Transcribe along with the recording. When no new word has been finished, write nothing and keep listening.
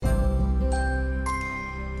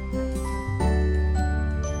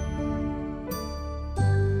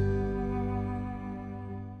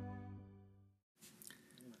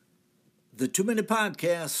The 2 Minute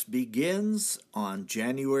Podcast begins on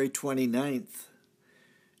January 29th.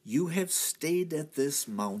 You have stayed at this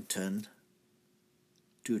mountain.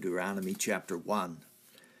 Deuteronomy chapter 1.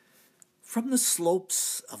 From the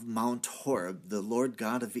slopes of Mount Horeb, the Lord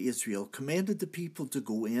God of Israel commanded the people to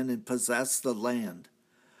go in and possess the land.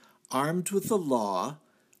 Armed with the law,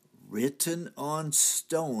 written on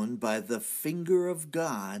stone by the finger of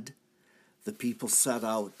God, the people set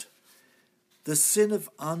out. The sin of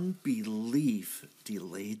unbelief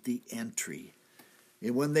delayed the entry,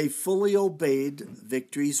 and when they fully obeyed,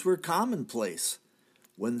 victories were commonplace.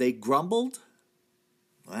 When they grumbled,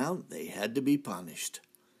 well, they had to be punished.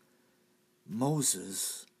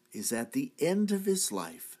 Moses is at the end of his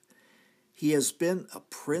life. He has been a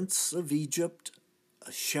prince of Egypt,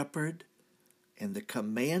 a shepherd, and the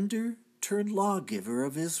commander turned lawgiver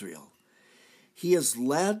of Israel. He has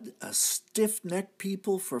led a stiff-necked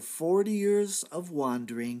people for 40 years of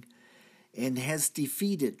wandering and has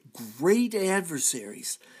defeated great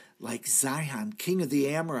adversaries like Sihon, king of the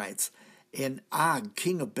Amorites, and Og,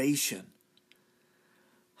 king of Bashan.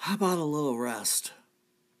 How about a little rest?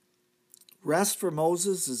 Rest for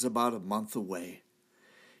Moses is about a month away.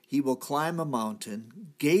 He will climb a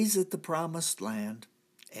mountain, gaze at the promised land,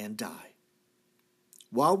 and die.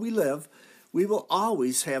 While we live, we will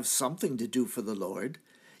always have something to do for the Lord.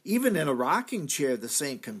 Even in a rocking chair, the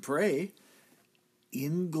saint can pray.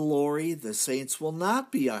 In glory, the saints will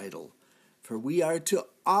not be idle, for we are to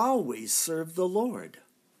always serve the Lord.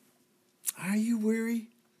 Are you weary?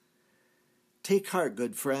 Take heart,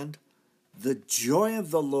 good friend. The joy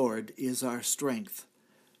of the Lord is our strength.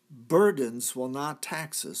 Burdens will not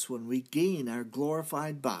tax us when we gain our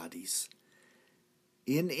glorified bodies.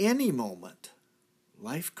 In any moment,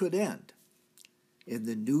 life could end, and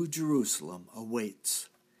the New Jerusalem awaits.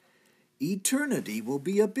 Eternity will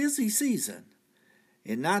be a busy season,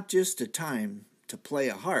 and not just a time to play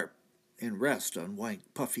a harp and rest on white,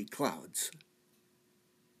 puffy clouds.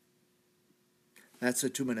 That's a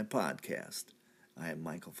 2-Minute Podcast. I am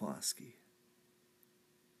Michael Foskey.